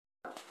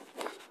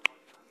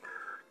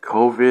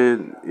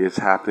COVID is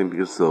happening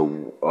because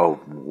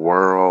of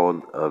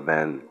world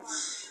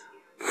events.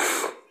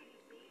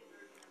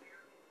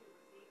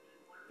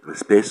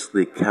 It's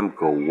basically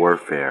chemical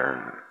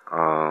warfare.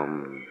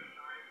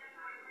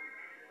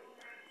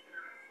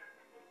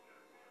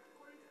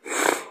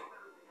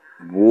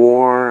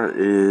 War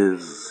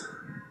is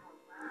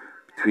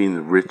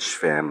between rich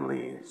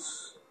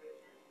families.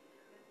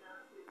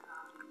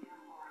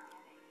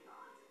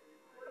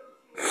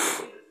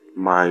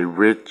 My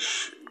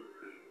rich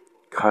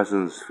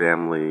cousin's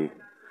family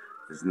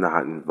is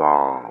not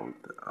involved.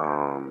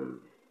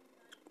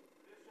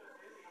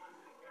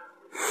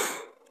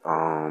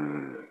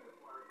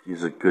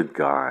 He's a good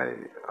guy.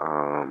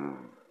 I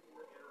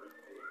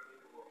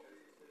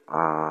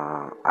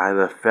had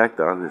an effect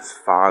on his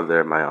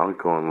father, my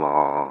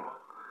uncle-in-law,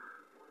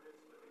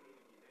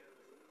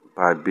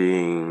 by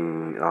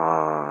being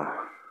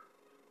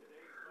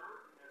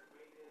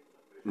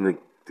in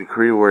the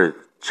Korean word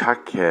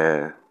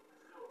착해.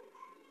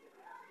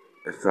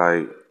 It's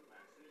like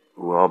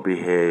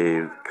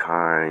well-behaved,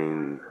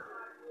 kind,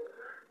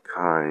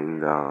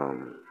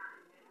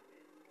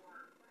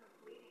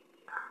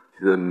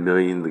 to the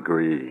million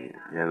degree,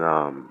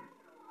 and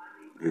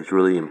he's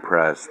really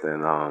impressed,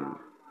 and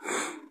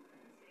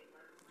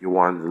he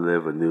wanted to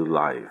live a new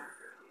life.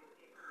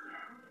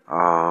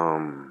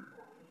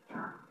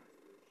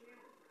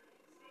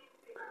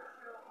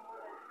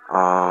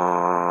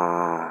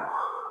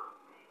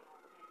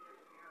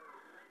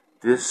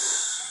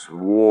 This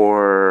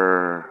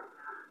war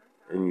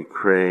in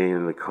Ukraine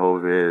and the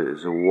COVID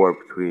is a war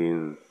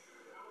between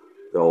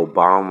the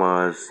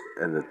Obamas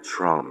and the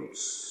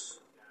Trumps.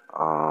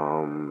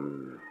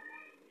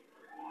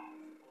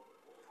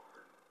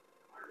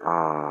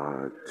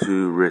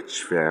 Two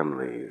rich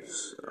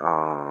families.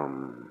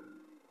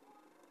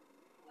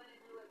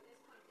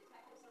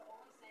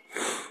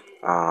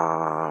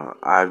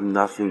 I have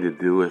nothing to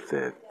do with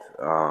it.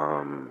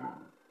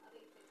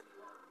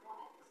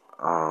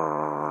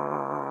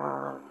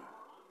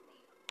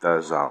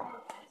 That's all.